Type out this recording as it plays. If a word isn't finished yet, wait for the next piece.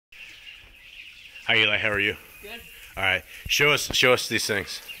Hi Eli, how are you? Good. All right, show us these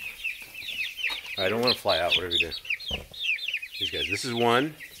things. I don't want to fly out. Whatever you do. These guys. This is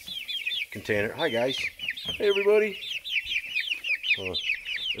one container. Hi guys. Hey everybody. Oh,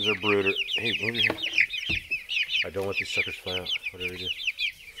 there's our brooder. Hey, over here. I don't let these suckers fly out. Whatever you do.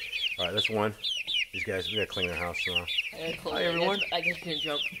 All right, that's one. These guys, we gotta clean their house now. Hi everyone. I just can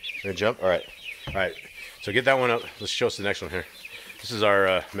jump. You gonna jump? All right. All right. So get that one up. Let's show us the next one here. This is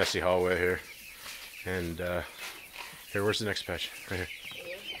our messy hallway here. And here, where's the next patch? Right here.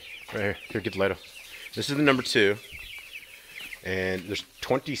 Right here. Here, get the light up. This is the number 2. And there's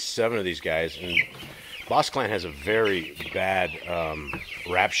 27 of these guys. And Boss Clan has a very bad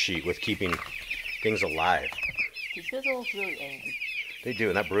rap sheet with keeping things alive. These guys are all really angry. They do,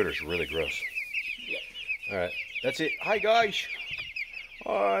 and that brooder's really gross. Yeah. All right. That's it. Hi, guys.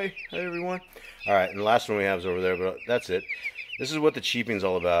 Hi. Hi, everyone. All right, and the last one we have is over there, but that's it. This is what the cheaping's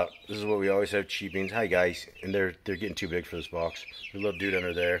all about. This is what we always have, cheapings. Hi, guys. And they're getting too big for this box. There's a little dude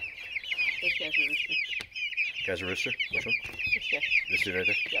under there. This guy's a rooster. Guy's a rooster? Which one? This guy. This dude right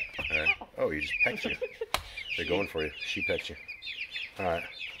there? Yeah. All right. Oh, he just pecked you. They're going for you. She pecked you. All right.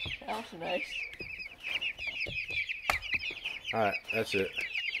 That was nice. All right, that's it.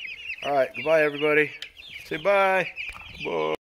 All right, goodbye, everybody. Say bye. Bye.